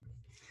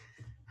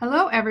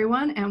Hello,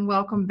 everyone, and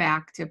welcome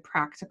back to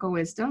Practical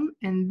Wisdom.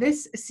 In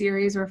this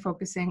series, we're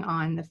focusing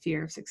on the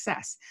fear of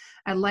success.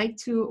 I'd like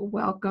to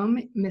welcome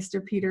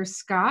Mr. Peter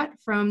Scott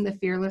from the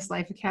Fearless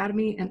Life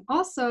Academy and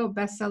also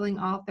best-selling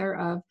author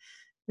of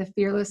The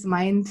Fearless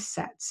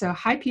Mindset. So,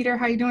 hi, Peter.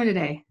 How are you doing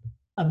today?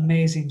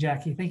 Amazing,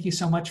 Jackie. Thank you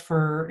so much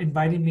for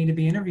inviting me to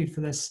be interviewed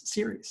for this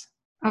series.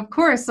 Of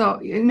course. So,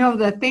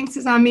 the thanks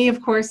is on me, of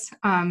course.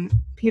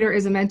 Peter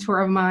is a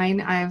mentor of mine.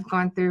 I've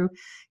gone through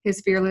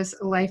his Fearless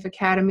Life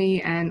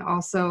Academy and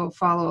also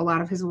follow a lot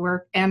of his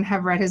work and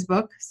have read his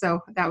book.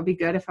 So that would be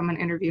good if I'm going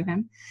to interview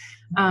him.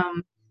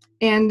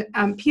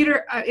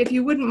 Peter, if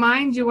you wouldn't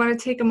mind, you want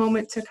to take a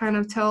moment to kind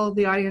of tell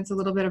the audience a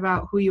little bit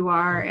about who you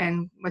are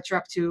and what you're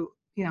up to,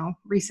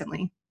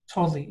 recently.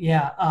 Totally.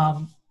 Yeah.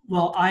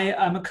 Well,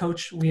 I'm a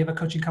coach. We have a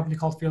coaching company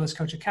called Fearless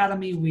Coach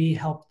Academy. We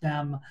help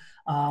them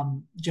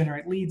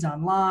generate leads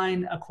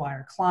online,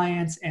 acquire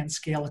clients, and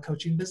scale a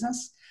coaching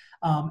business.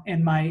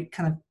 And my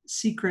kind of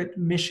secret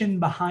mission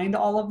behind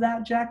all of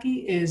that,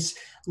 Jackie, is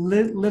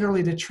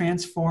literally to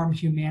transform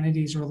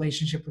humanity's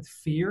relationship with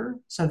fear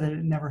so that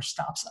it never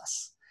stops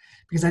us.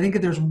 Because I think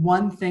if there's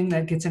one thing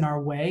that gets in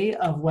our way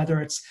of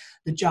whether it's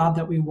the job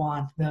that we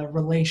want, the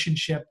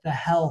relationship, the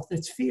health,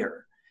 it's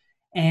fear.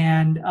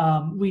 And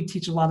we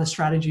teach a lot of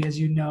strategy, as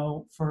you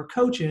know, for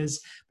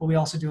coaches, but we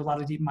also do a lot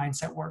of deep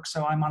mindset work.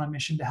 So I'm on a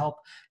mission to help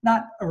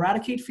not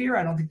eradicate fear.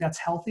 I don't think that's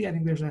healthy. I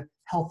think there's a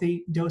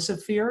healthy dose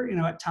of fear,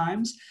 at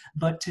times,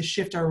 but to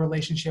shift our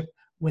relationship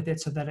with it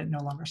so that it no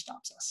longer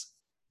stops us.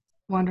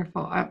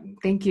 Wonderful.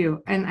 Thank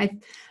you.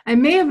 And I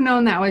may have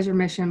known that was your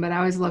mission, but I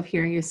always love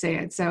hearing you say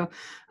it. So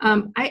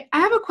I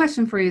have a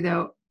question for you,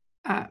 though.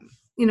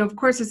 Of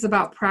course, it's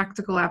about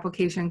practical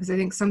application because I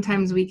think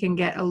sometimes we can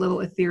get a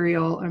little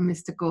ethereal or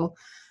mystical.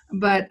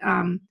 But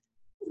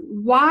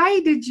why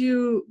did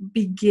you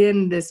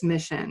begin this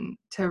mission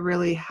to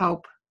really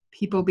help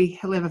people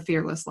live a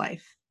fearless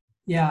life?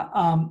 Yeah,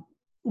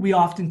 we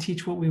often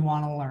teach what we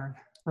want to learn,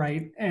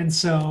 right? And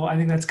so I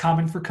think that's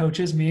common for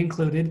coaches, me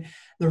included.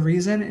 The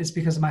reason is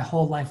because my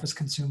whole life was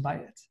consumed by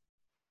it.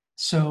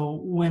 So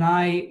when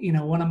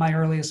one of my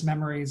earliest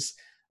memories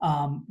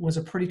was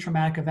a pretty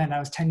traumatic event. I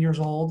was 10 years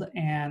old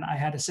and I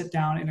had to sit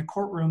down in a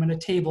courtroom at a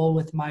table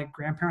with my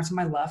grandparents on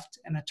my left,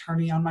 an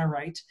attorney on my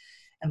right,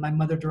 and my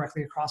mother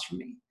directly across from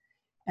me.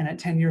 And at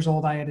 10 years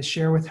old, I had to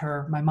share with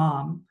her, my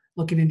mom,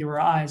 looking into her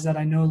eyes, that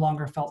I no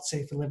longer felt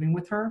safe living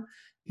with her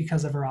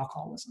because of her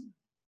alcoholism.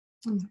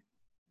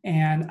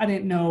 And I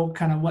didn't know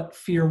kind of what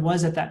fear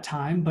was at that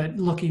time, but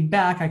looking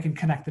back, I can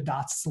connect the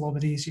dots. It's a little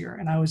bit easier.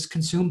 And I was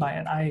consumed by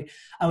it. I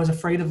was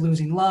afraid of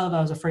losing love.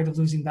 I was afraid of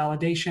losing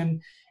validation.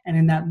 And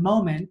in that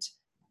moment,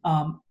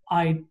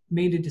 I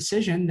made a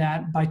decision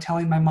that by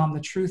telling my mom the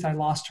truth, I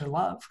lost her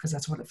love because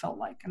that's what it felt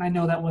like. And I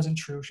know that wasn't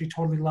true. She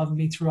totally loved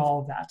me through all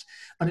of that,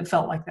 but it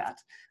felt like that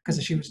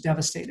because she was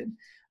devastated.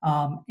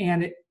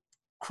 And it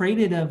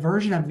created a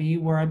version of me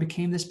where I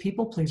became this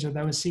people pleaser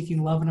that was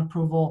seeking love and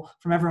approval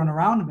from everyone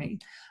around me.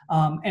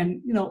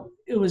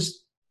 It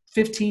was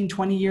 15,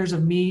 20 years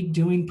of me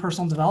doing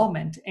personal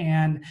development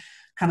and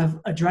kind of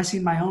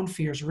addressing my own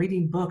fears,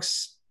 reading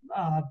books,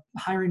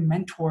 hiring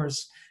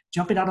mentors,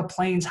 jumping out of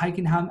planes,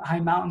 hiking high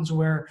mountains,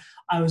 where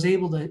I was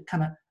able to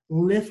kind of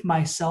lift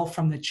myself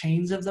from the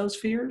chains of those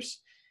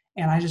fears.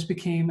 And I just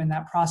became, in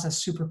that process,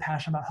 super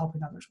passionate about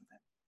helping others with it.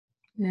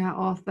 Yeah,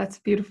 oh, that's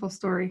a beautiful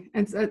story.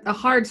 It's a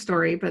hard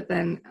story, but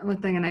then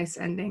a nice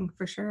ending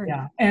for sure.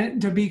 Yeah, and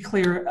to be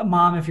clear,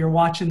 Mom, if you're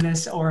watching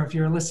this or if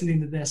you're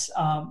listening to this,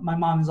 my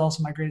mom is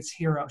also my greatest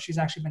hero. She's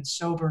actually been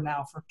sober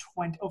now for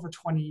over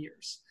 20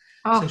 years.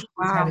 Oh, so she's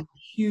wow. had a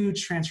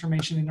huge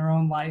transformation in her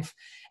own life.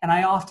 And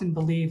I often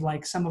believe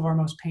like some of our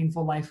most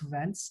painful life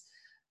events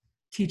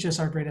teach us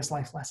our greatest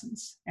life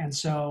lessons. And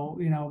so,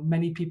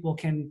 many people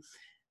can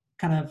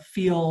kind of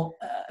feel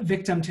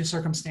victim to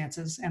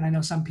circumstances. And I know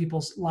some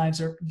people's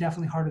lives are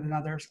definitely harder than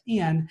others.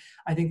 And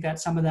I think that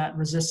some of that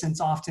resistance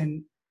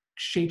often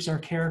shapes our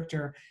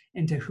character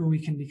into who we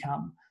can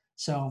become.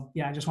 So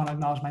yeah, I just want to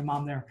acknowledge my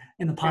mom there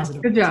in the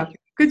positive. Good job.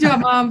 Good job,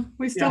 Mom.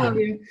 We still Yeah. love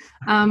you.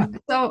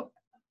 So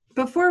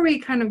before we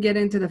kind of get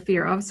into the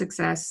fear of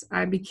success,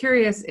 I'd be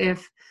curious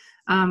if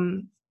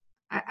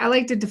I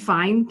like to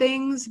define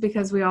things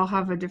because we all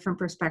have a different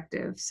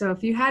perspective. So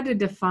if you had to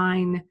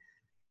define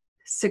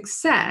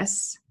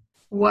success,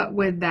 what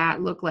would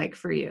that look like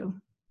for you?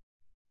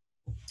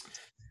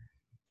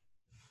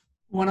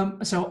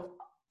 The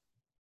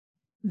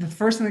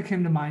first thing that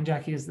came to mind,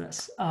 Jackie, is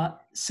this.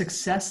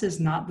 Success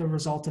is not the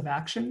result of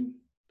action.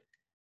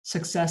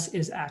 Success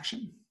is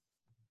action,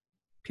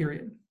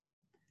 period.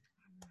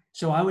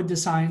 So I would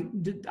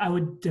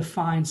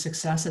define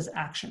success as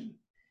action.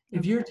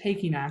 If you're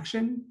taking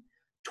action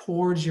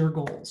towards your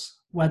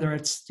goals, whether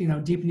it's,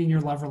 deepening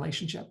your love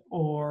relationship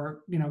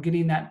or,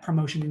 getting that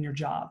promotion in your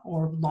job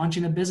or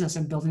launching a business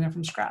and building it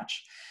from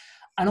scratch,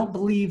 I don't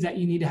believe that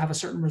you need to have a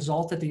certain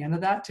result at the end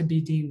of that to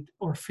be deemed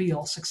or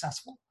feel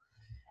successful.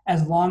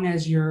 As long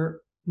as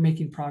you're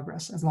making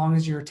progress, as long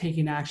as you're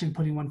taking action,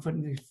 putting one foot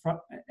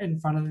in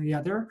front of the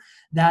other,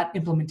 that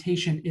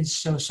implementation is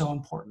so, so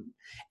important.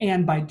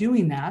 And by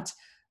doing that,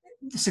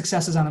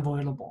 success is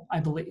unavoidable, I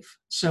believe.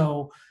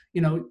 So,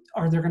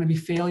 are there going to be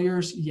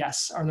failures?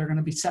 Yes. Are there going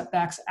to be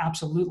setbacks?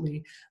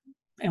 Absolutely.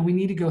 And we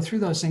need to go through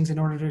those things in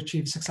order to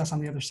achieve success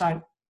on the other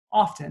side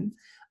often.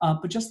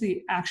 But just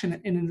the action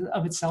in and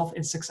of itself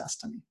is success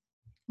to me.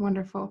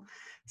 Wonderful.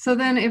 So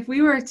then if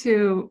we were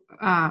to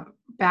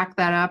back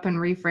that up and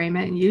reframe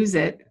it and use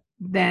it,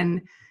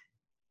 then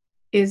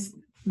is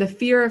the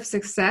fear of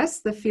success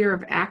the fear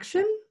of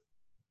action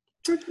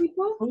for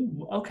people?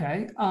 Ooh,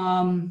 okay.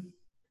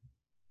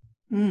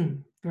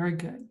 Very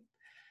good.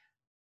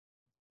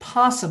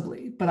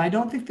 Possibly, but I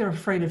don't think they're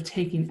afraid of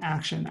taking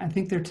action. I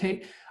think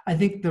I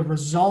think the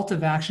result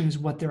of action is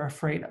what they're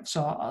afraid of.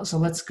 So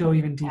let's go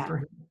even deeper.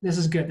 Yeah. This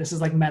is good. This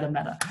is like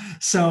meta.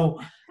 So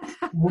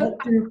what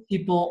do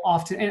people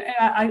often,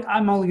 and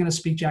I'm only going to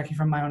speak, Jackie,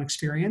 from my own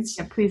experience.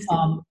 Yeah, please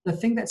do. The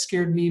thing that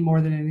scared me more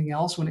than anything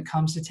else when it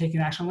comes to taking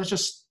action, let's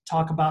just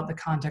talk about the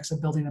context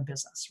of building a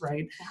business,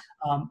 right?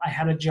 I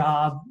had a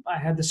job, I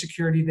had the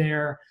security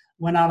there,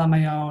 went out on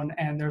my own,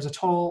 and there's a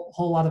whole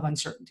lot of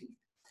uncertainty.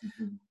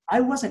 Mm-hmm. I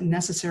wasn't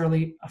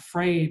necessarily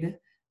afraid,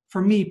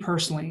 for me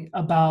personally,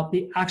 about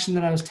the action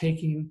that I was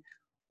taking,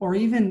 or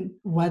even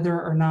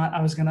whether or not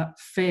I was going to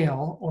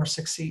fail or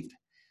succeed.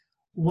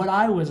 What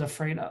I was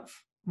afraid of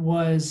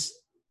was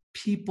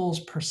people's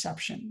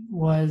perception,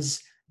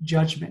 was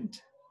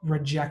judgment,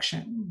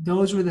 rejection.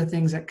 Those were the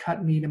things that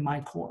cut me to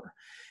my core.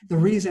 The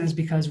reason is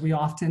because we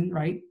often,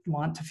 right,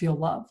 want to feel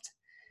loved.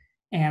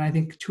 And I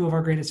think two of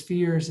our greatest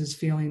fears is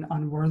feeling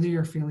unworthy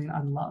or feeling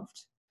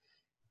unloved.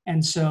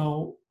 And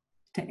so,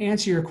 to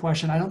answer your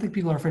question, I don't think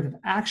people are afraid of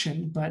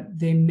action, but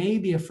they may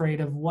be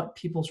afraid of what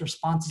people's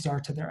responses are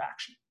to their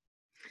action.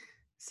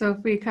 So if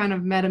we kind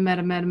of meta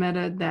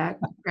that,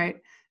 right?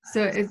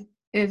 So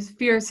if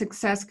fear of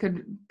success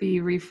could be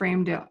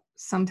reframed to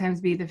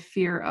sometimes be the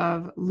fear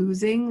of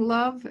losing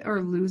love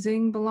or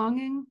losing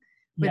belonging,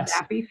 would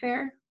that be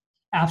fair?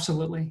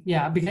 Absolutely.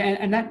 Yeah.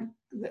 And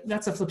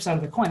that's the flip side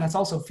of the coin. That's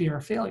also fear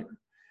of failure,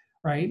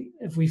 right?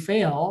 If we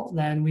fail,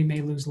 then we may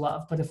lose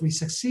love. But if we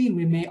succeed,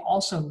 we may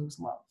also lose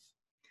love.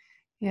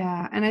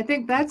 Yeah, and I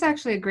think that's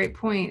actually a great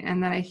point,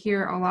 and that I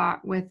hear a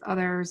lot with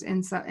others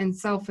in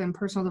self and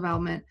personal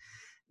development.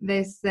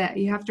 That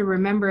you have to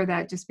remember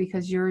that just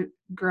because you're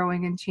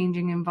growing and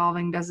changing,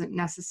 evolving, doesn't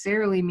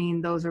necessarily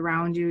mean those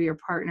around you, your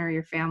partner,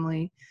 your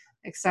family,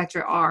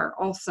 etc., are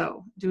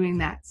also doing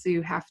that. So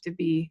you have to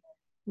be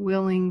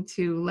willing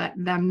to let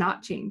them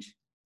not change.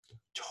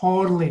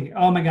 Totally.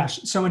 Oh my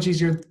gosh, so much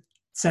easier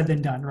said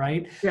than done,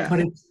 right? Yeah.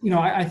 But it's,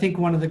 I think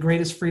one of the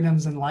greatest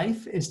freedoms in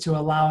life is to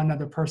allow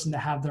another person to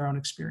have their own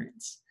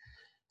experience.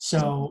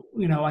 So,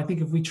 I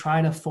think if we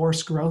try to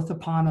force growth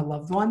upon a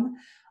loved one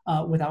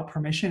without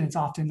permission, it's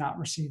often not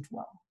received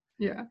well.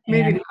 Yeah,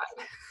 maybe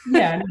not.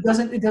 Yeah, and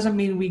it doesn't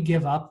mean we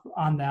give up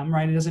on them,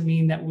 right? It doesn't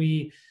mean that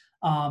we,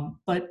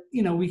 but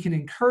we can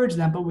encourage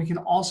them, but we can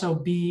also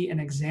be an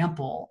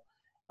example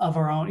of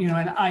our own,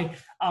 and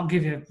I'll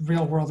give you a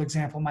real world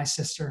example. My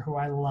sister, who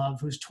I love,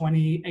 who's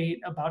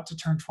 28, about to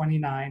turn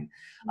 29.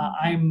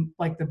 I'm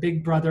like the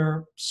big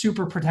brother,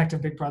 super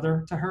protective big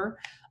brother to her.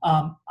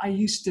 I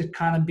used to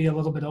kind of be a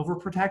little bit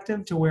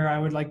overprotective, to where I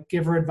would like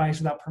give her advice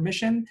without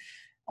permission.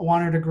 I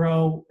want her to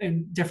grow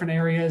in different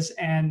areas,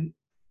 and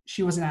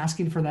she wasn't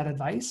asking for that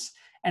advice.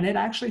 And it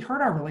actually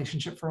hurt our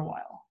relationship for a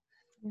while.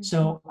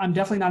 So I'm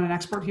definitely not an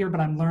expert here, but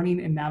I'm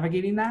learning and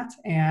navigating that,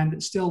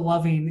 and still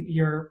loving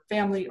your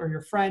family or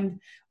your friend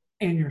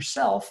and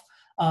yourself,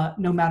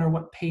 no matter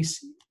what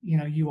pace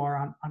you are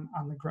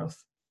on the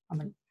growth,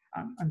 on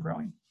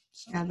growing.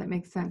 So. Yeah, that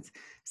makes sense.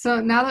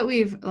 So now that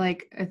we've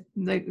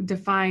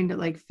defined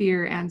like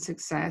fear and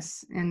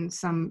success in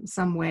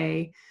some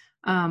way,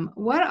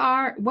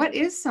 what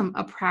is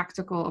a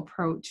practical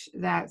approach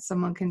that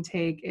someone can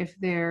take if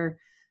they're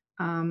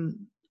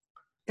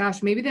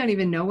maybe they don't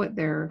even know what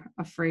they're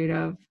afraid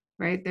of,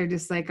 right? They're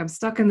just like, I'm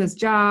stuck in this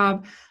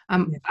job.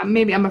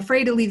 Maybe I'm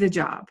afraid to leave the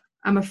job.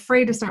 I'm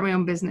afraid to start my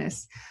own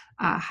business.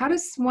 How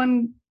does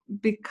one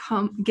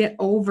get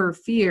over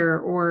fear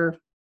or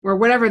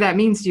whatever that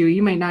means to you?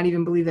 You might not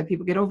even believe that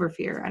people get over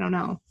fear. I don't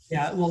know.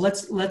 Yeah, well,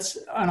 let's,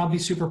 and I'll be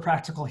super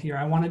practical here.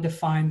 I want to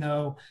define,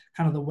 though,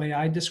 kind of the way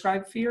I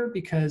describe fear,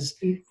 because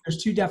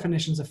there's two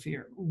definitions of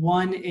fear.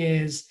 One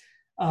is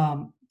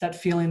that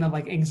feeling of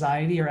like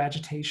anxiety or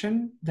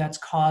agitation that's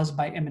caused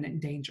by imminent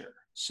danger.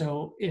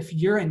 So if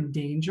you're in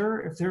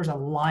danger, if there's a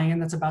lion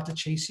that's about to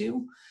chase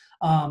you,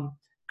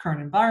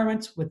 current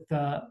environment with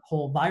the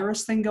whole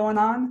virus thing going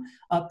on,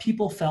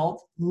 people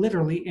felt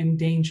literally in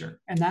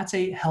danger. And that's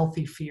a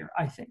healthy fear,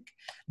 I think.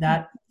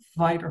 That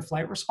fight or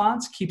flight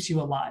response keeps you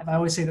alive. I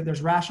always say that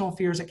there's rational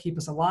fears that keep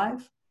us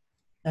alive.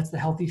 That's the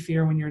healthy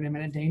fear when you're in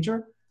imminent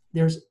danger.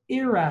 There's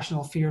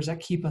irrational fears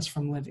that keep us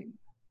from living.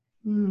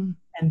 And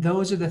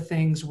those are the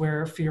things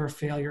where fear of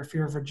failure,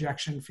 fear of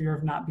rejection, fear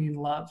of not being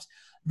loved,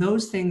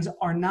 those things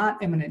are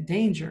not imminent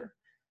danger.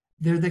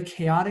 They're the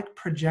chaotic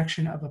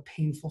projection of a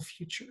painful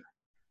future.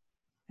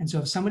 And so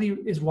if somebody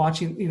is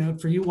watching,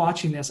 for you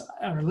watching this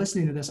or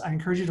listening to this, I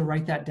encourage you to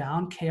write that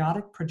down: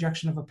 chaotic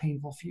projection of a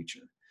painful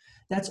future.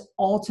 That's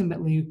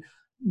ultimately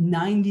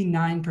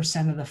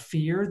 99% of the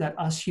fear that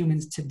us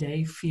humans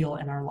today feel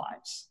in our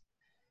lives.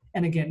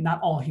 And again, not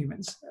all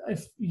humans.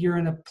 If you're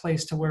in a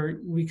place to where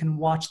we can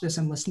watch this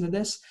and listen to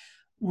this,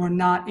 we're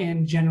not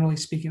in, generally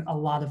speaking, a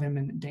lot of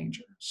imminent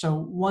danger. So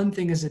one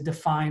thing is to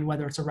define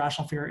whether it's a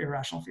rational fear or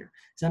irrational fear.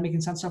 Is that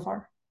making sense so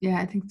far? Yeah,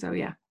 I think so.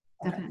 Yeah,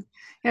 Okay. definitely.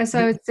 Yeah, so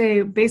I would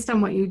say based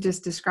on what you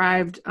just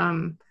described,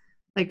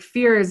 like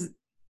fear is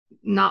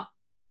not,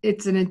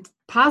 it's a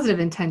positive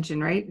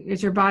intention, right?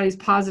 It's your body's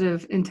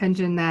positive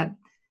intention that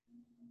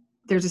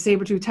there's a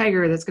saber-toothed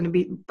tiger that's going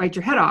to bite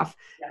your head off.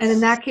 Yes. And in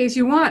that case,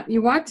 you want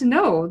to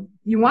know,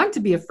 you want to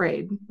be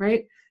afraid,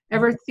 right?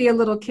 Ever see a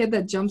little kid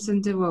that jumps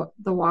into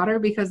the water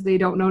because they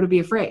don't know to be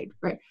afraid,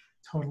 right?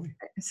 Totally.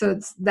 So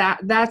it's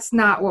that's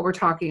not what we're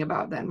talking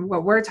about then.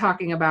 What we're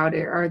talking about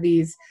are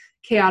these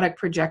chaotic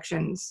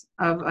projections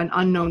of an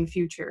unknown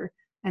future.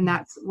 And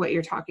that's what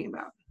you're talking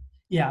about.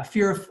 Yeah,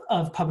 fear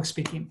of public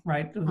speaking,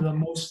 right?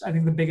 Okay. I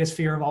think the biggest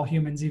fear of all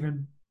humans,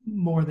 even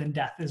more than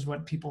death, is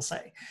what people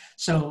say.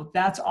 So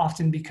that's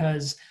often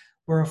because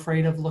we're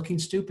afraid of looking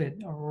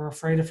stupid, or we're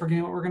afraid of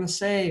forgetting what we're going to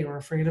say, or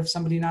afraid of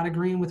somebody not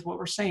agreeing with what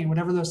we're saying.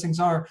 Whatever those things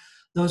are,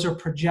 those are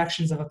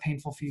projections of a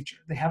painful future.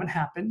 They haven't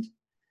happened,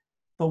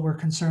 but we're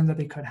concerned that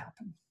they could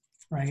happen,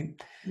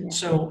 right? Yeah.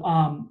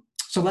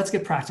 So let's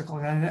get practical.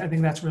 I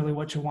think that's really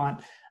what you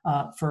want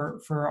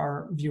for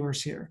our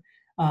viewers here.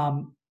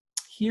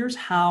 Here's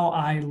how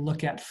I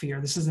look at fear.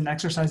 This is an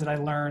exercise that I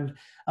learned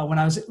when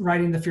I was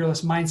writing The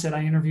Fearless Mindset.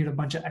 I interviewed a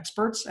bunch of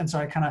experts. And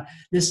so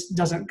this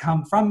doesn't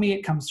come from me,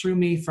 it comes through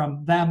me,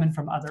 from them, and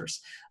from others.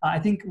 I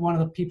think one of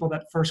the people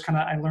that first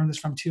I learned this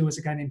from too is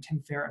a guy named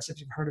Tim Ferriss, if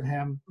you've heard of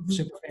him,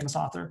 super famous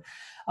author.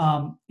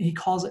 He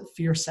calls it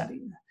fear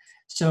setting.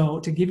 So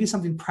to give you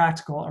something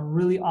practical, a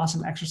really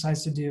awesome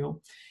exercise to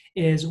do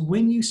is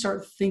when you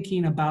start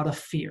thinking about a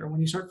fear, when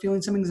you start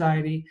feeling some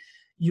anxiety,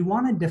 you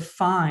want to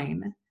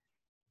define,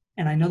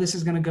 and I know this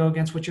is going to go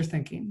against what you're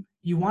thinking,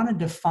 you want to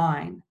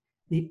define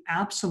the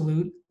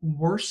absolute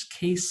worst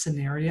case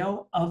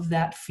scenario of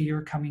that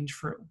fear coming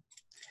true.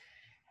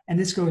 And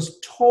this goes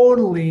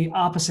totally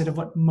opposite of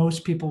what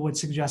most people would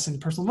suggest in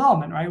personal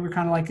development, right? We're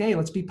kind of like, hey,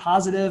 let's be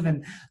positive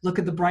and look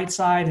at the bright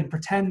side and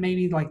pretend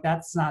maybe like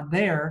that's not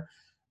there.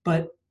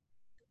 But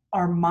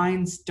our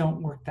minds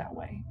don't work that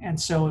way. And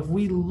so if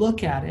we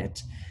look at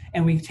it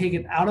and we take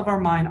it out of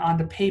our mind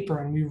onto paper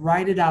and we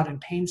write it out in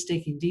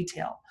painstaking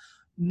detail,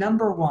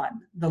 number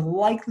one, the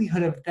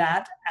likelihood of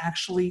that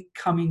actually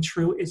coming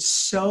true is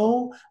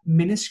so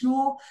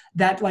minuscule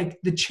that like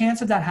the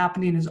chance of that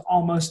happening is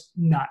almost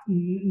not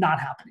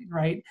happening,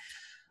 right?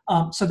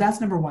 So that's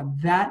number one.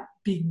 That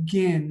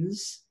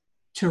begins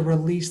to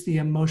release the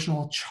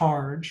emotional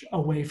charge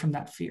away from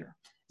that fear.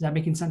 Is that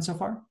making sense so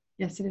far?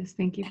 Yes, it is.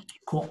 Thank you.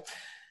 Cool.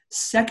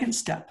 Second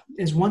step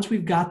is once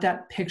we've got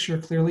that picture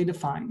clearly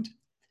defined,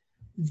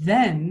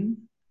 then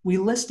we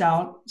list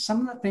out some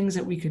of the things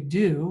that we could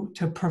do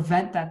to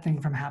prevent that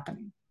thing from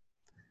happening.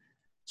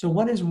 So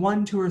what is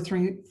 1, 2, or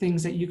 3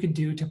 things that you could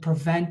do to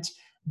prevent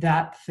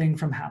that thing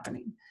from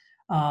happening?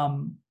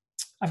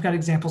 I've got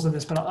examples of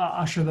this, but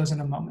I'll share those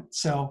in a moment.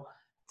 So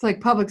it's like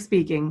public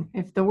speaking.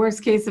 If the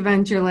worst case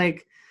event, you're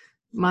like,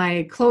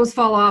 my clothes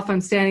fall off,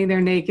 I'm standing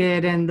there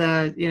naked, and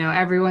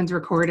everyone's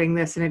recording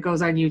this and it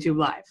goes on YouTube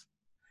Live.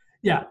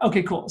 Yeah.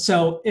 Okay, cool.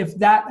 So if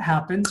that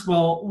happens,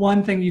 well,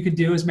 one thing you could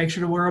do is make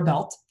sure to wear a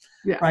belt,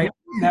 right?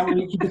 That way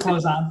you keep the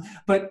clothes on.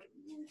 But,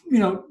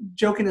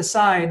 joking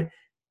aside,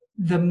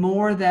 the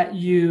more that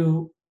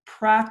you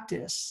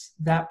practice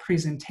that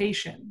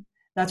presentation,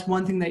 that's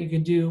one thing that you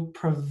could do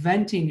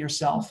preventing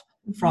yourself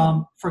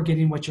from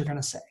forgetting what you're going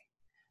to say,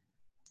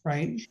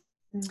 right?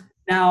 Mm-hmm.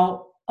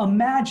 Now,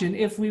 imagine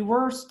if we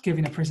were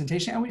giving a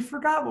presentation and we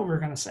forgot what we were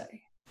going to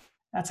say.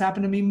 That's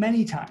happened to me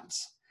many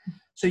times.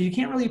 So you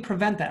can't really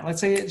prevent that. Let's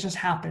say it just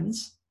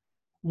happens.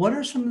 What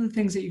are some of the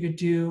things that you could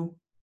do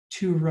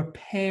to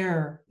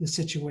repair the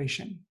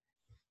situation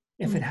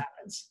if it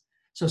happens?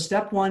 So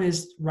step 1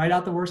 is write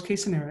out the worst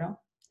case scenario.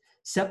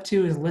 Step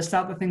 2 is list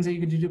out the things that you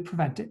could do to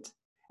prevent it.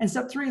 And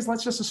step 3 is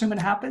let's just assume it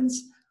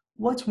happens.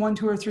 What's 1,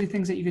 2, or 3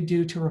 things that you could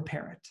do to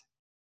repair it?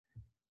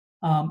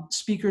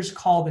 Speakers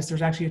call this,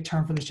 there's actually a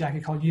term for this, Jackie,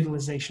 called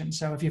utilization.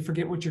 So if you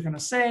forget what you're going to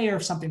say, or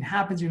if something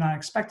happens, you're not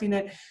expecting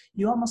it,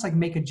 you almost like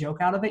make a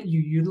joke out of it. You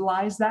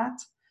utilize that.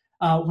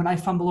 When I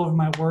fumble over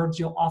my words,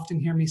 you'll often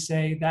hear me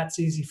say, that's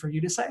easy for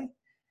you to say.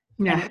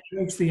 Yeah. And it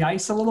breaks the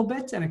ice a little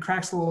bit and it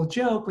cracks a little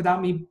joke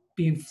without me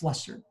being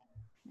flustered.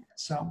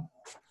 So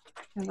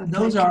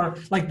those are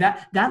like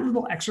that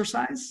little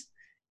exercise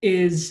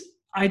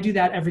I do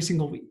that every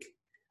single week.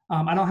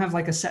 I don't have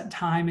like a set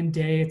time and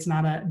day. It's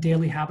not a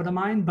daily habit of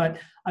mine, but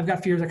I've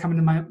got fears that come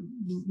into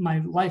my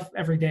life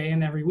every day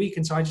and every week.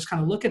 And so I just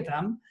kind of look at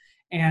them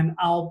and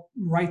I'll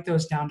write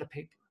those down to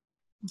paper.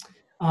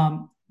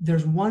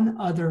 There's one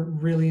other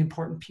really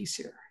important piece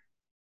here.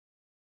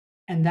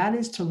 And that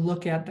is to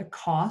look at the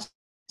cost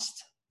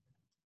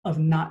of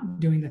not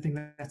doing the thing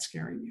that's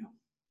scaring you.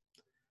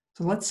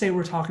 So let's say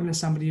we're talking to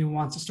somebody who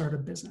wants to start a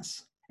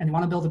business and they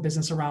want to build a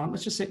business around,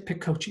 let's just say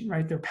pick coaching,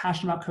 right? They're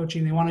passionate about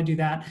coaching. They want to do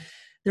that.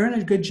 They're in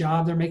a good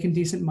job, they're making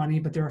decent money,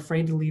 but they're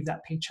afraid to leave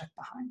that paycheck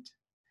behind.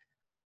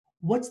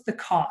 What's the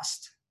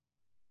cost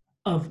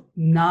of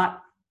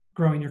not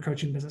growing your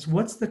coaching business?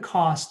 What's the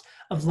cost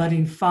of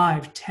letting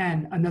 5,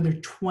 10, another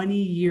 20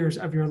 years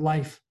of your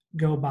life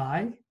go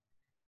by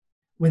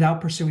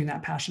without pursuing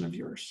that passion of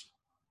yours?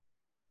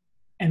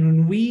 And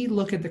when we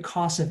look at the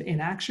cost of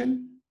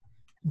inaction,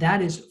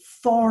 that is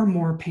far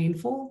more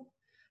painful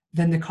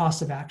than the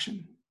cost of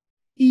action,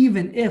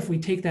 even if we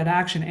take that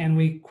action and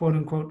we quote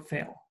unquote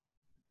fail.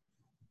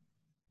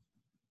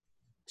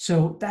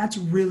 So that's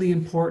really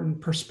important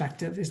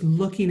perspective, is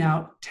looking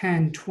out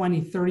 10,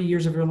 20, 30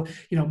 years of your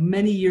life,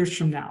 many years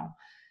from now.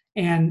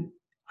 And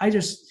I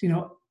just,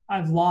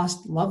 I've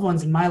lost loved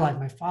ones in my life.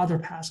 My father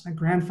passed, my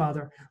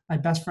grandfather, my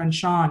best friend,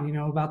 Sean,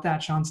 about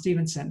that, Sean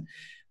Stevenson.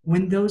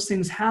 When those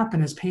things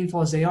happen, as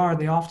painful as they are,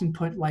 they often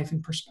put life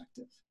in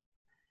perspective.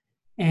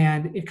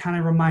 And it kind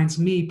of reminds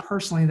me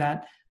personally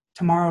that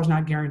tomorrow is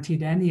not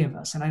guaranteed to any of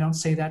us. And I don't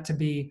say that to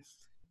be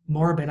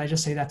morbid. I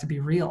just say that to be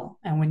real.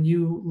 And when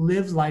you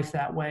live life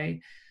that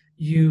way,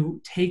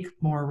 you take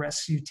more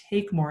risks, you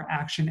take more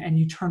action, and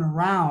you turn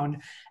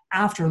around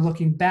after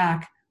looking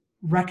back,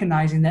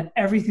 recognizing that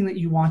everything that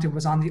you wanted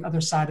was on the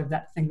other side of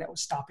that thing that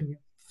was stopping you,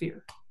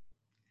 fear.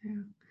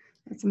 Yeah,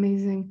 that's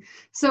amazing.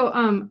 So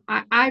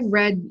I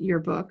read your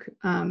book,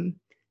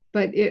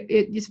 but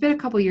it's been a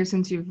couple of years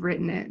since you've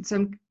written it. So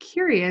I'm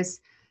curious,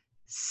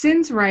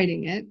 since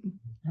writing it,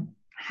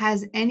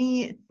 has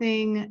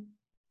anything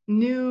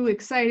new,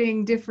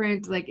 exciting,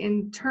 different, like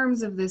in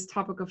terms of this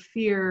topic of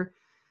fear,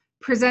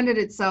 presented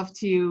itself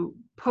to you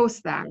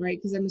post that, right?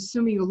 Because I'm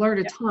assuming you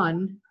learned a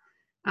ton.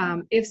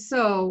 If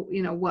so,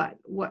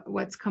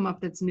 what's come up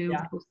that's new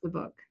post the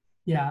book?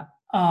 Yeah.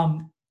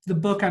 The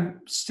book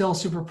I'm still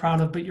super proud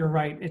of, but you're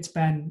right. It's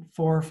been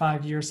 4 or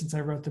 5 years since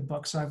I wrote the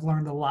book. So I've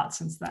learned a lot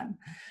since then.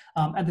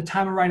 At the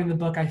time of writing the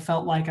book, I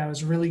felt like I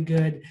was really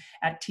good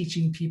at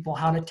teaching people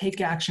how to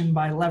take action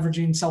by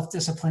leveraging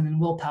self-discipline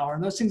and willpower.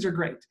 And those things are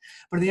great.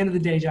 But at the end of the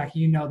day,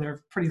 Jackie,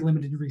 they're pretty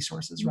limited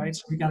resources, right?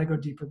 So we got to go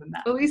deeper than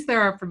that. At least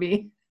there are for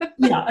me.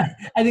 Yeah.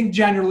 I think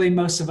generally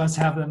most of us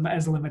have them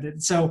as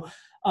limited. So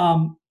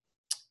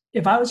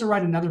if I was to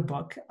write another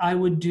book, I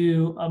would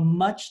do a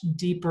much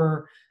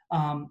deeper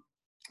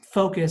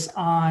focus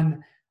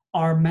on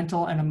our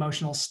mental and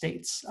emotional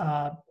states,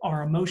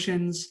 our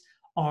emotions,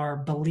 our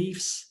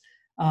beliefs.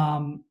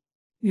 I've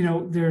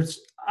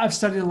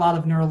studied a lot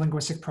of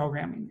neurolinguistic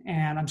programming,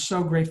 and I'm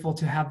so grateful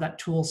to have that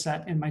tool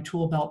set in my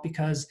tool belt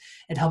because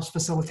it helps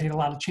facilitate a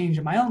lot of change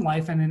in my own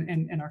life and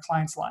in our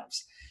clients'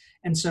 lives.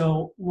 And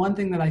so one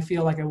thing that I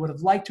feel like I would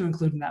have liked to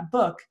include in that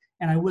book,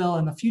 and I will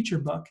in the future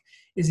book,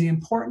 is the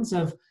importance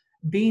of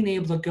being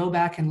able to go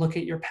back and look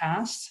at your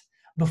past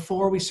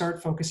before we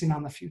start focusing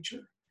on the future.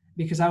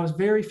 Because I was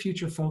very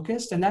future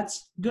focused, and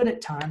that's good at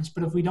times,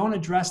 but if we don't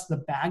address the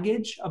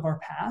baggage of our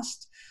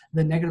past,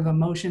 the negative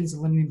emotions,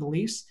 the limiting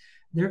beliefs,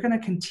 they're going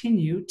to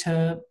continue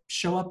to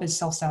show up as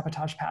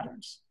self-sabotage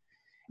patterns.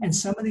 And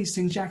some of these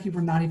things, Jackie,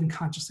 we're not even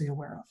consciously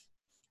aware of.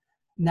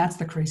 And that's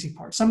the crazy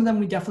part. Some of them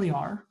we definitely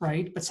are,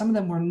 right? But some of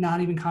them we're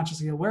not even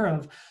consciously aware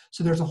of.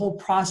 So there's a whole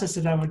process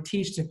that I would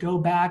teach to go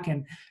back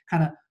and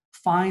kind of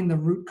find the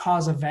root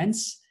cause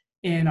events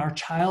in our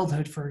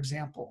childhood, for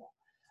example,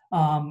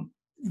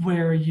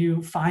 where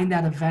you find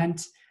that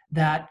event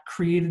that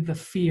created the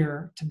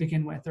fear to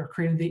begin with, or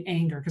created the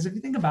anger. Because if you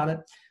think about it,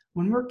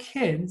 when we're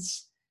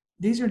kids,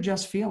 these are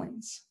just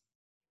feelings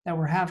that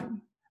we're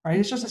having, right?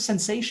 It's just a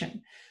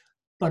sensation.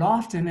 But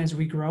often as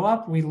we grow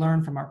up, we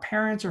learn from our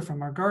parents or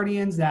from our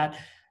guardians that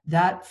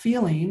that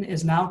feeling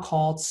is now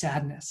called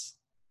sadness,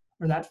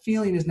 or that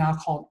feeling is now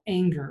called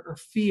anger or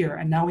fear.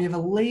 And now we have a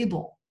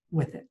label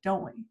with it,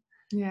 don't we?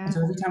 Yeah. And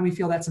so every time we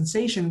feel that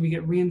sensation, we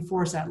get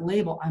reinforced that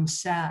label, I'm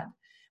sad.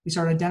 We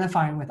start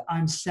identifying with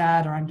I'm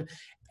sad, or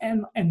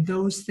and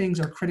those things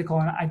are critical.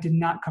 And I did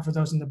not cover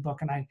those in the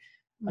book. And I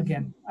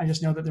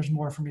just know that there's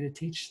more for me to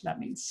teach. That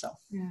means so.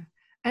 Yeah.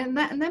 And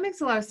that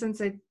makes a lot of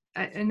sense.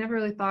 I never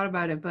really thought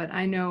about it, but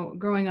I know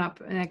growing up,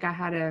 like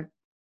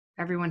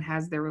everyone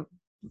has their,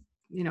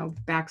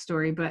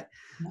 backstory, but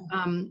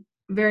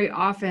very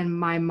often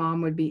my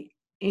mom would be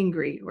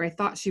angry, or I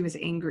thought she was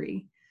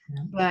angry,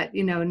 but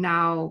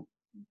now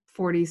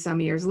 40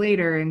 some years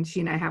later, and she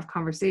and I have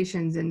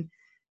conversations, and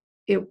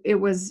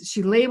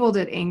she labeled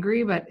it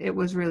angry, but it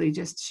was really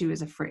just, she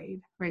was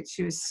afraid, right?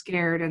 She was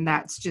scared. And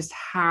that's just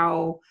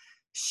how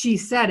she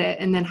said it,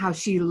 and then how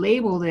she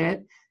labeled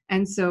it.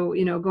 And so,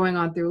 going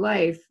on through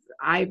life,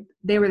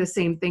 they were the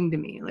same thing to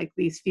me, like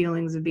these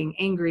feelings of being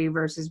angry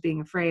versus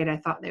being afraid. I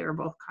thought they were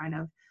both kind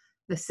of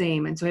the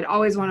same. And so I'd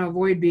always want to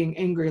avoid being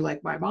angry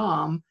like my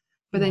mom,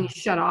 but then you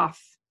shut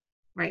off,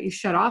 right? You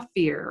shut off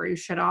fear, or you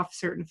shut off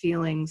certain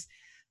feelings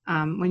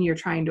when you're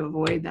trying to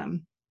avoid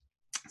them.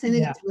 So I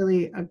think it's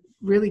really a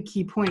really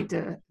key point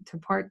to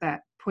point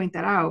that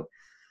out.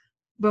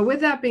 But with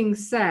that being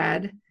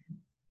said,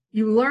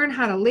 you learn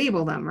how to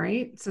label them,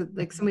 right? So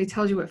like somebody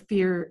tells you what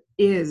fear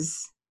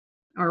is,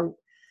 or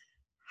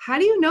how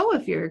do you know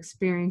if you're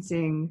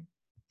experiencing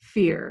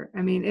fear?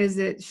 I mean, is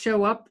it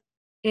show up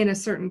in a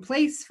certain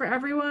place for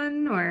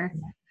everyone, or?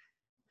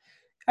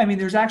 I mean,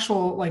 there's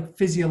actual like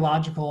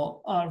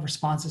physiological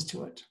responses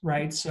to it,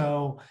 right?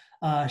 So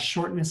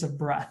shortness of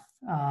breath,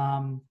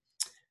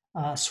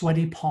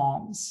 sweaty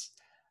palms,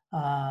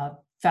 uh,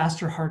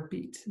 faster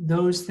heartbeat.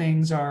 Those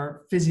things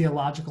are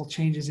physiological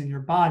changes in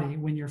your body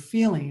when you're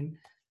feeling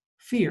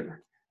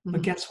fear.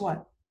 But guess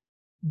what?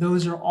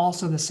 Those are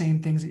also the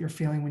same things that you're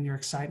feeling when you're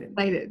excited.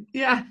 Excited.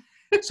 Yeah.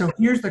 So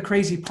here's the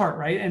crazy part,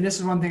 right? And this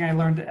is one thing I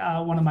learned.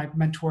 One of my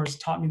mentors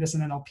taught me this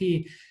in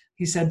NLP.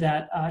 He said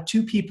that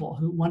two people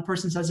who one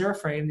person says they're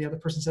afraid and the other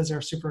person says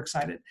they're super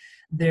excited,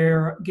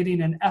 they're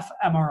getting an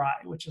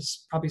fMRI, which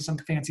is probably some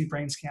fancy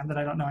brain scan that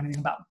I don't know anything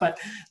about, but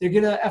they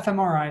get an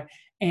fMRI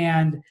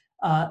and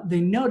they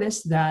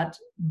notice that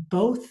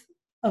both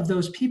of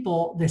those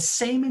people, the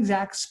same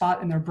exact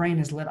spot in their brain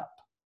is lit up,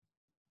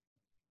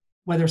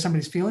 whether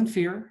somebody's feeling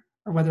fear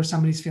or whether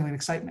somebody's feeling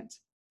excitement.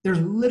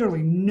 There's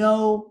literally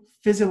no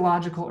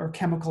physiological or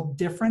chemical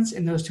difference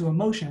in those two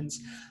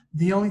emotions.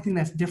 The only thing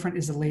that's different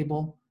is the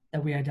label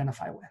that we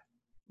identify with.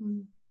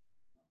 Mm.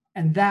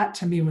 And that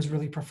to me was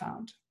really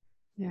profound.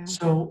 Yeah.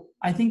 So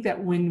I think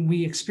that when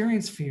we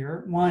experience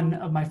fear, one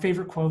of my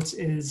favorite quotes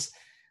is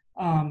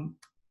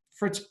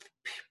Fritz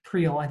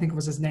Priel, I think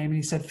was his name, and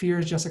he said, "Fear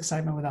is just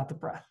excitement without the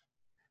breath."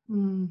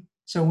 Mm.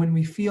 So when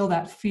we feel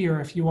that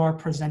fear, if you are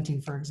presenting,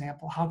 for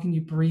example, how can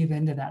you breathe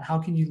into that? How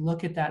can you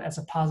look at that as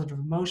a positive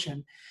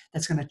emotion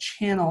that's going to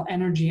channel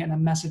energy and a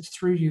message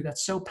through you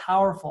that's so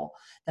powerful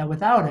that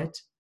without it,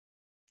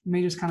 you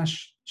may just kind of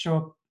show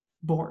up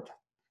bored,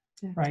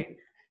 yeah. Right?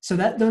 So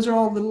that those are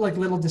all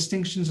little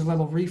distinctions or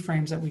little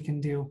reframes that we can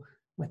do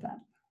with that.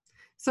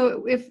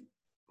 So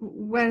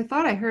what I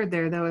thought I heard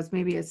there, though, is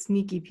maybe a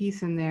sneaky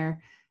piece in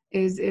there,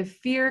 is if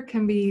fear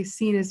can be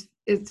seen as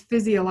it's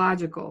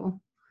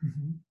physiological,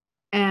 mm-hmm.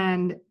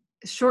 and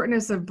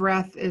shortness of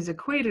breath is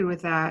equated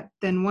with that,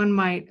 then one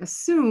might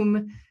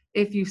assume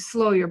if you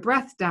slow your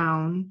breath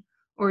down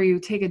or you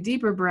take a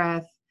deeper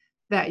breath,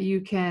 that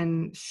you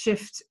can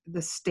shift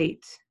the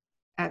state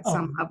at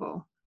some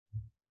level.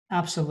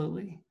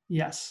 Absolutely.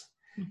 Yes.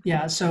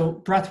 Yeah. So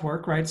breath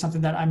work, right?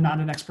 Something that I'm not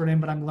an expert in,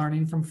 but I'm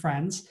learning from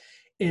friends,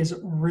 is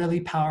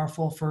really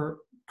powerful for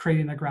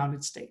creating a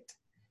grounded state.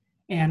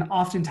 And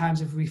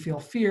oftentimes if we feel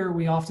fear,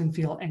 we often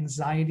feel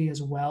anxiety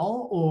as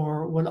well,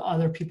 or what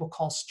other people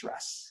call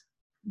stress.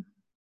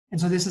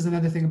 And so this is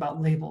another thing about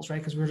labels, right?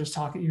 Because we were just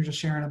talking, you were just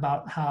sharing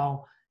about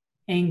how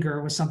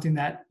anger was something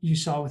that you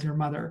saw with your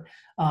mother.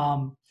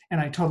 And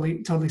I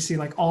totally see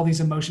like all these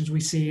emotions we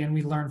see and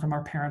we learn from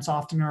our parents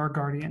often or our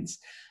guardians.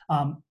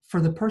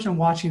 For the person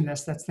watching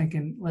this that's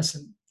thinking,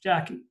 listen,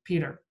 Jackie,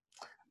 Peter,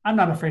 I'm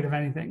not afraid of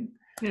anything.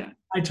 Yeah,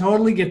 I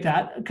totally get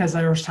that, because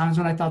there was times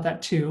when I thought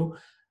that too.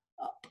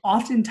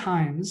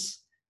 Oftentimes,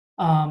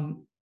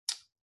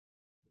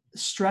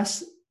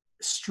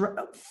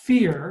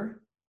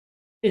 fear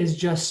is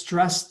just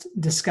stress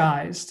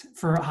disguised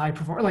for a high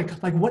performer.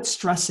 Like what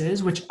stress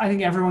is, which I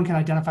think everyone can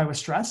identify with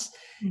stress.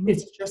 Mm-hmm.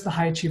 It's just the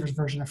high achievers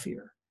version of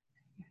fear.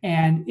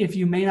 And if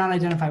you may not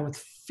identify with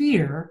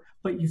fear,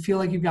 but you feel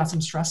like you've got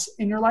some stress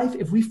in your life,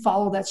 if we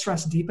follow that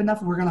stress deep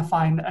enough, we're going to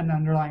find an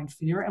underlying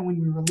fear. And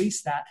when we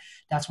release that,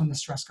 that's when the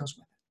stress goes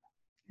with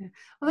it. Yeah.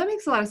 Well, that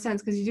makes a lot of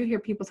sense, because you do hear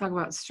people talk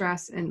about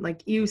stress and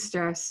like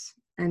eustress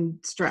and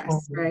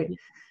stress, right?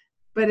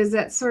 But is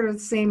that sort of the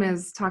same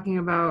as talking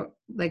about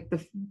like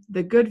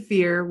the good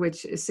fear,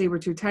 which is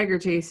saber-tooth tiger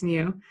chasing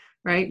you,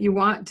 right? You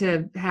want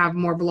to have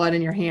more blood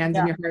in your hands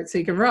and your heart so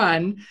you can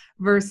run,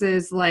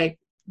 versus like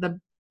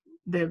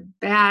the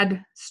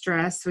bad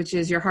stress, which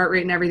is your heart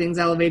rate and everything's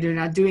elevated, you're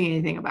not doing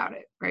anything about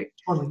it, right?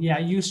 Totally. Yeah.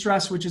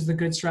 Eustress, which is the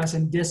good stress,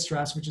 and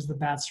distress, which is the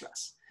bad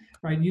stress,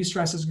 right?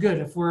 Eustress is good.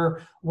 If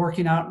we're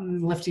working out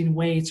and lifting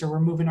weights or we're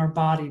moving our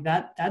body,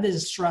 that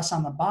is stress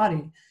on the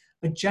body.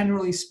 But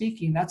generally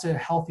speaking, that's a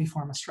healthy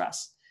form of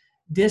stress.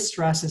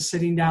 Distress is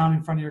sitting down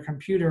in front of your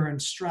computer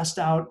and stressed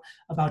out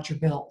about your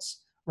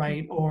bills,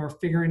 right? Or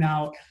figuring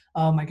out,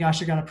 oh my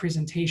gosh, I got a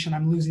presentation,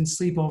 I'm losing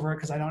sleep over it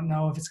because I don't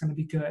know if it's going to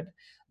be good.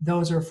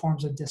 Those are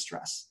forms of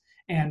distress.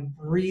 And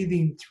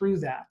breathing through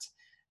that,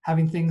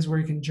 having things where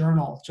you can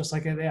journal, just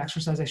like the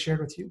exercise I shared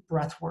with you,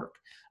 breath work.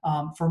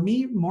 For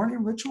me,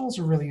 morning rituals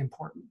are really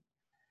important.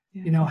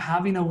 Yeah. You know,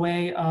 having a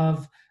way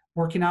of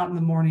working out in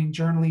the morning,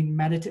 journaling,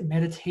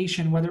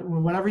 meditation,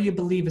 whatever you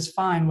believe is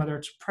fine, whether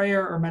it's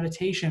prayer or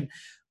meditation.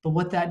 But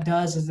what that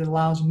does is it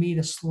allows me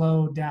to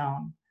slow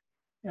down,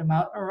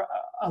 or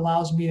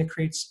allows me to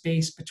create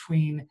space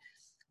between,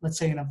 let's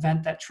say, an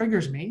event that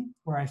triggers me,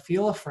 where I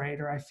feel afraid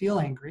or I feel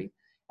angry,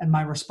 and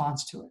my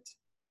response to it.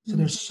 So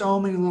there's so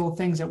many little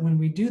things that when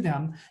we do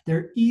them,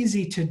 they're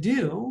easy to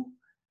do,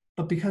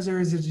 but because they're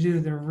easy to do,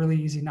 they're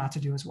really easy not to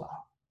do as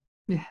well.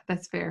 Yeah,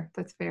 that's fair.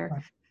 That's fair.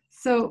 Right.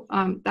 So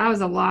that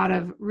was a lot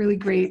of really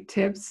great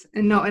tips,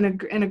 and no, in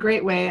a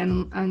great way,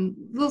 and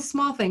little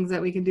small things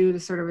that we can do to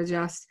sort of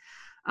adjust.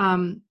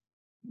 One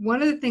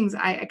of the things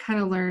I kind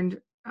of learned,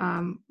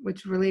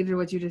 which related to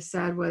what you just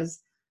said,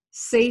 was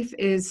safe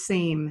is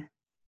same,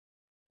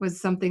 was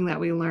something that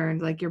we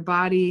learned. Like your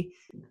body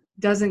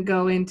doesn't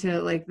go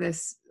into like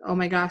this, oh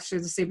my gosh,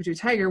 there's a saber-tooth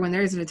tiger, when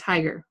there isn't a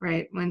tiger,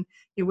 right? When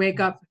you wake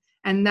up,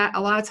 and that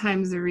a lot of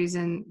times the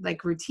reason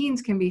like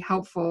routines can be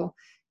helpful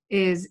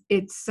is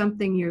it's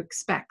something you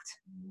expect,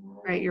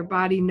 right? Your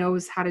body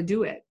knows how to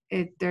do it.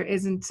 There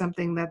isn't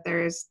something that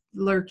there is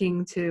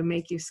lurking to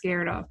make you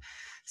scared of.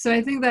 So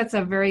I think that's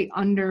a very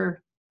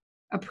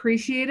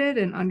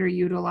underappreciated and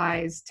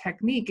underutilized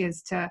technique,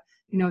 is to,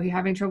 if you're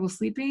having trouble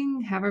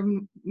sleeping, have a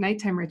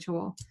nighttime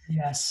ritual.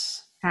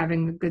 Yes.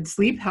 Having good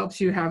sleep helps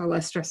you have a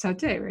less stressed out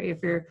day, right? If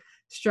you're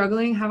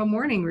struggling, have a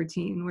morning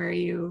routine where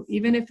you,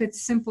 even if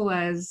it's simple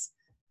as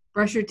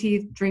brush your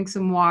teeth, drink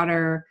some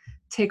water,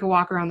 take a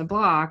walk around the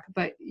block,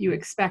 but you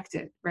expect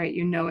it, right?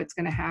 You know it's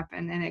going to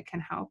happen, and it can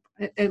help.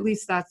 At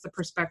least that's the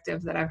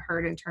perspective that I've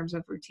heard in terms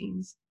of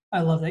routines.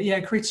 I love that. Yeah,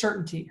 it creates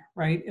certainty,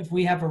 right? If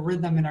we have a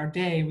rhythm in our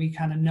day, we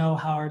kind of know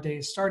how our day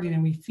is starting,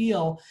 and we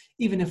feel,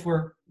 even if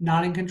we're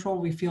not in control,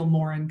 we feel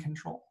more in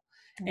control.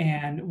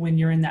 And when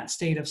you're in that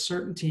state of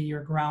certainty,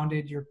 you're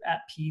grounded, you're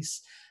at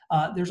peace.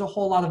 There's a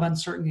whole lot of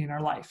uncertainty in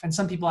our life, and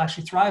some people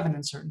actually thrive in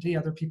uncertainty.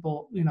 Other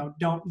people,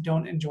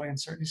 don't enjoy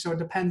uncertainty. So it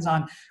depends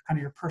on kind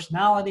of your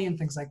personality and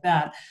things like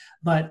that.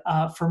 But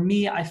for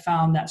me, I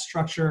found that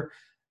structure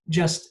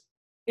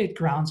it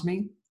grounds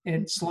me.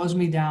 It slows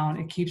me down.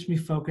 It keeps me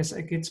focused.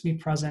 It gets me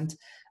present.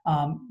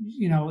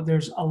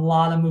 There's a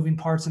lot of moving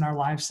parts in our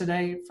lives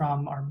today,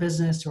 from our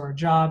business to our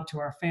job to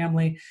our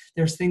family.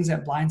 There's things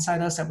that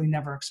blindside us that we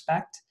never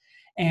expect.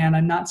 And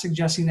I'm not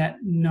suggesting that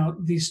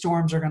these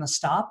storms are going to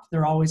stop.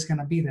 They're always going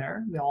to be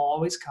there. They'll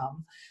always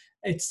come.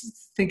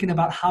 It's thinking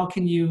about how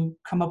can you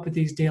come up with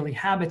these daily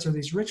habits or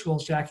these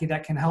rituals, Jackie,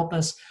 that can help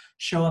us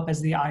show up as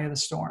the eye of the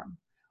storm,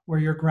 where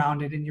you're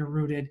grounded and you're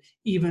rooted,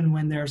 even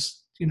when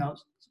there's,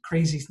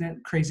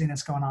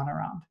 craziness going on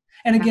around.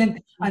 And again,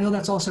 I know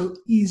that's also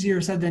easier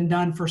said than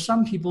done for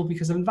some people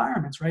because of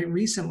environments, right?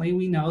 Recently,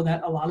 we know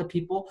that a lot of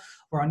people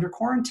were under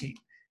quarantine.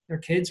 Their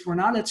kids were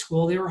not at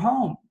school, they were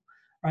home,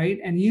 right?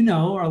 And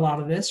a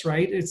lot of this,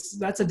 right?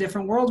 That's a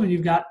different world when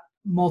you've got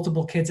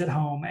multiple kids at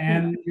home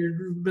and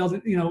you're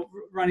building,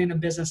 running a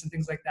business and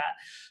things like that.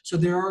 So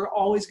there are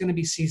always going to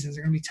be seasons.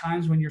 There are going to be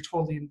times when you're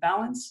totally in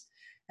balance,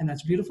 and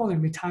that's beautiful. There are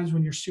going to be times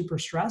when you're super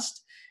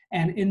stressed.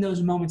 And in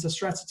those moments of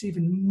stress, it's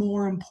even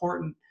more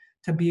important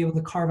to be able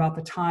to carve out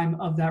the time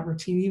of that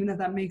routine, even if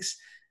that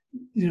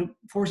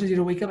forces you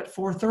to wake up at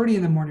 4:30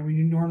 in the morning when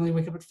you normally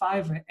wake up at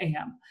 5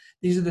 a.m.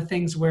 These are the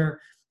things where,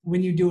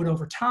 when you do it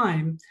over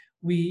time,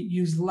 we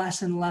use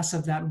less and less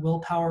of that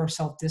willpower or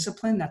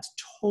self-discipline that's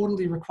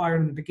totally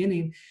required in the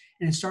beginning,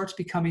 and it starts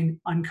becoming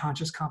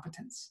unconscious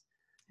competence,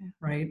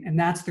 right? And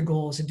that's the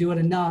goal, is to do it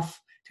enough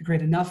to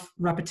create enough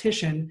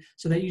repetition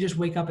so that you just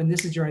wake up and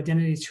this is your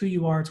identity. It's who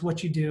you are. It's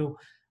what you do.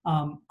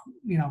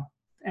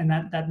 And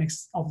that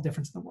makes all the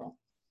difference in the world.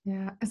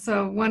 Yeah.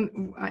 So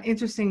one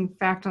interesting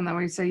fact on that,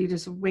 where you say you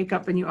just wake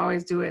up and you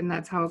always do it, and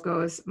that's how it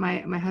goes.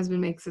 My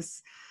husband makes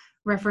this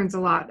reference a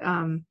lot.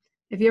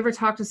 If you ever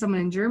talk to someone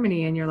in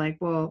Germany and you're like,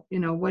 well,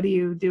 what do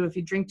you do if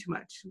you drink too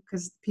much?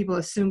 Because people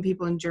assume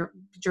people in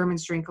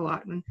Germans drink a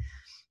lot,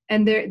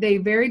 and they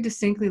very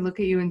distinctly look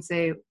at you and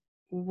say,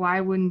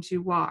 why wouldn't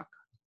you walk?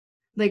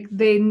 Like,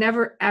 they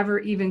never ever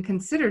even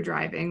consider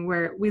driving,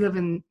 where we live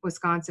in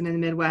Wisconsin in the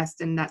Midwest,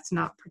 and that's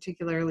not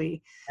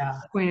particularly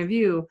a point of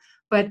view.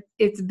 But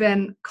it's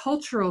been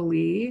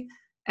culturally,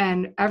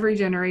 and every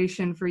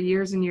generation for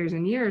years and years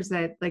and years,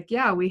 that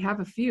we have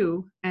a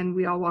few and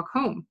we all walk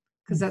home,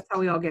 because that's how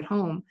we all get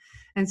home.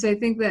 And so I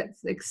think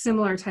that's like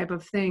similar type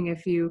of thing.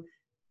 If you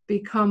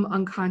become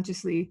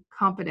unconsciously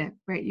competent,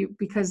 right?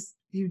 Because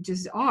you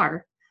just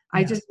are.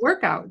 I just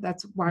work out.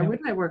 That's why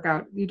wouldn't I work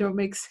out? It doesn't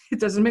make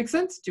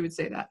sense that you would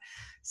say that.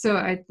 So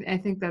I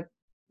think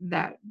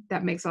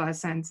that makes a lot of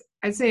sense.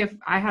 I'd say if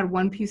I had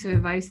one piece of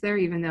advice there,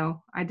 even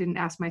though I didn't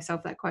ask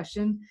myself that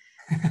question,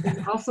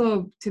 it's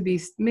also to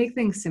make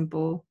things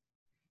simple,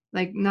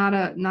 like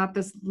not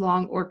this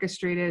long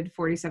orchestrated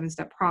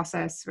 47-step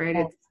process,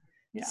 right?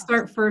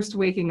 Start first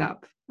waking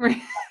up, right?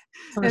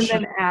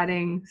 Then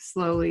adding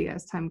slowly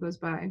as time goes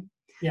by.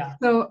 Yeah.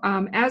 So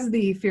as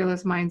the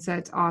Fearless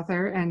Mindset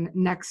author and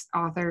next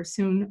author,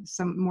 soon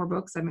some more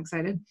books, I'm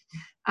excited.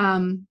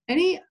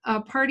 Any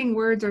parting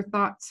words or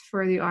thoughts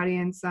for the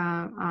audience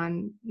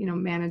on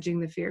managing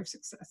the fear of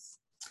success?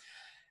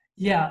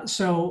 Yeah.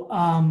 So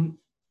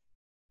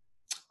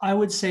I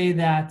would say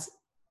that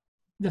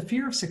the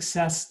fear of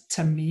success,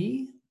 to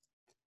me,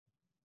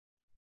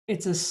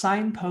 it's a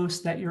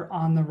signpost that you're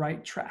on the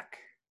right track.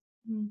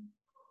 Mm.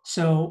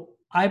 So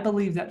I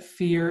believe that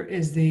fear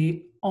is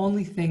the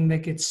only thing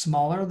that gets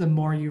smaller the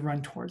more you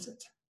run towards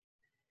it.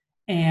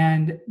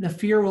 And the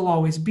fear will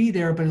always be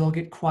there, but it'll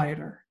get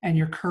quieter, and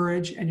your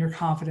courage and your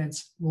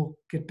confidence will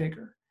get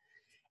bigger.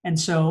 And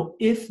so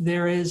if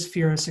there is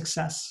fear of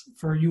success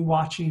for you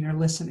watching or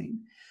listening,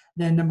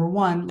 then number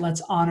one,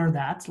 let's honor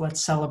that.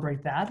 Let's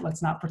celebrate that.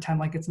 Let's not pretend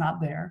like it's not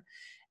there.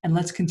 And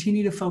let's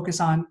continue to focus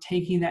on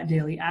taking that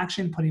daily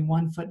action, putting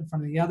one foot in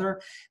front of the other,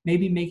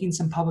 maybe making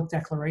some public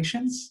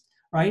declarations,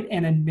 right?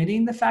 And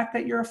admitting the fact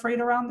that you're afraid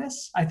around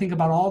this. I think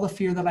about all the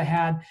fear that I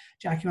had,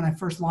 Jackie, when I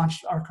first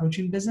launched our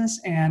coaching business,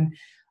 and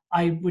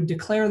I would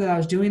declare that I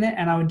was doing it,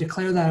 and I would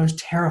declare that I was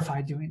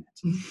terrified doing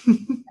it.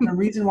 And the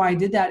reason why I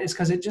did that is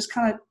because it just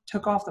kind of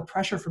took off the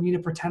pressure for me to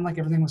pretend like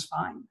everything was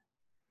fine.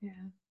 Yeah.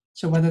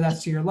 So whether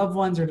that's to your loved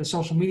ones or to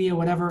social media,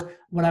 whatever,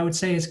 what I would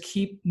say is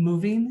keep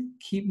moving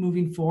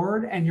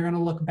forward, and you're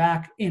going to look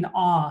back in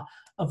awe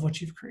of what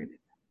you've created.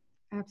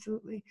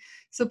 Absolutely.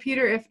 So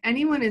Peter, if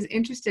anyone is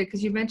interested,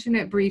 because you mentioned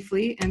it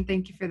briefly, and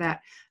thank you for that.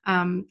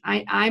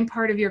 I'm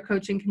part of your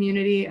coaching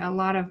community. A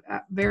lot of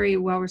very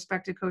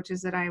well-respected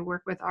coaches that I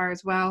work with are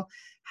as well.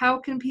 How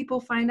can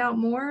people find out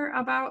more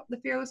about the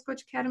Fearless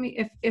Coach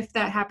Academy if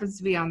that happens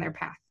to be on their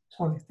path?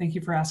 Totally. Thank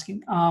you for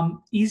asking.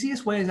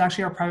 Easiest way is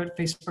actually our private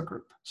Facebook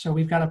group. So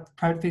we've got a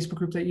private Facebook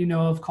group that you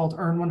know of called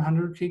Earn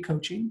 100K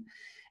Coaching.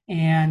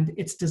 And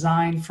it's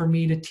designed for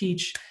me to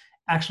teach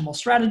actionable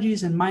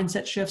strategies and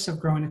mindset shifts of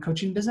growing a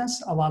coaching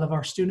business. A lot of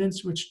our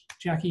students, which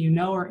Jackie, you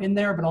know, are in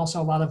there, but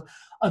also a lot of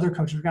other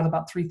coaches. We've got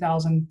about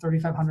 3,000,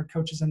 3,500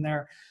 coaches in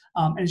there.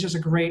 And it's just a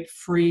great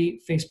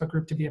free Facebook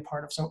group to be a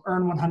part of. So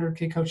Earn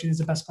 100K Coaching is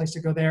the best place to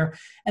go there.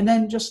 And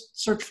then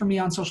just search for me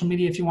on social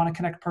media if you want to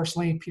connect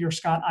personally. Peter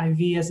Scott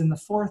IV, as in the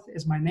fourth,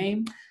 is my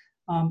name.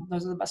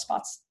 Those are the best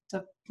spots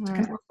to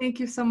connect. Well, thank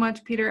you so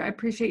much, Peter. I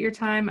appreciate your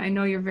time. I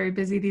know you're very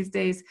busy these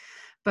days,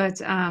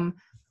 but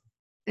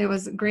it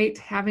was great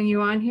having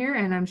you on here,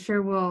 and I'm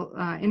sure we'll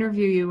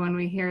interview you when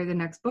we hear the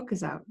next book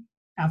is out.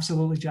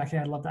 Absolutely, Jackie.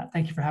 I love that.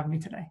 Thank you for having me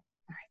today.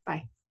 All right,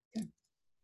 bye.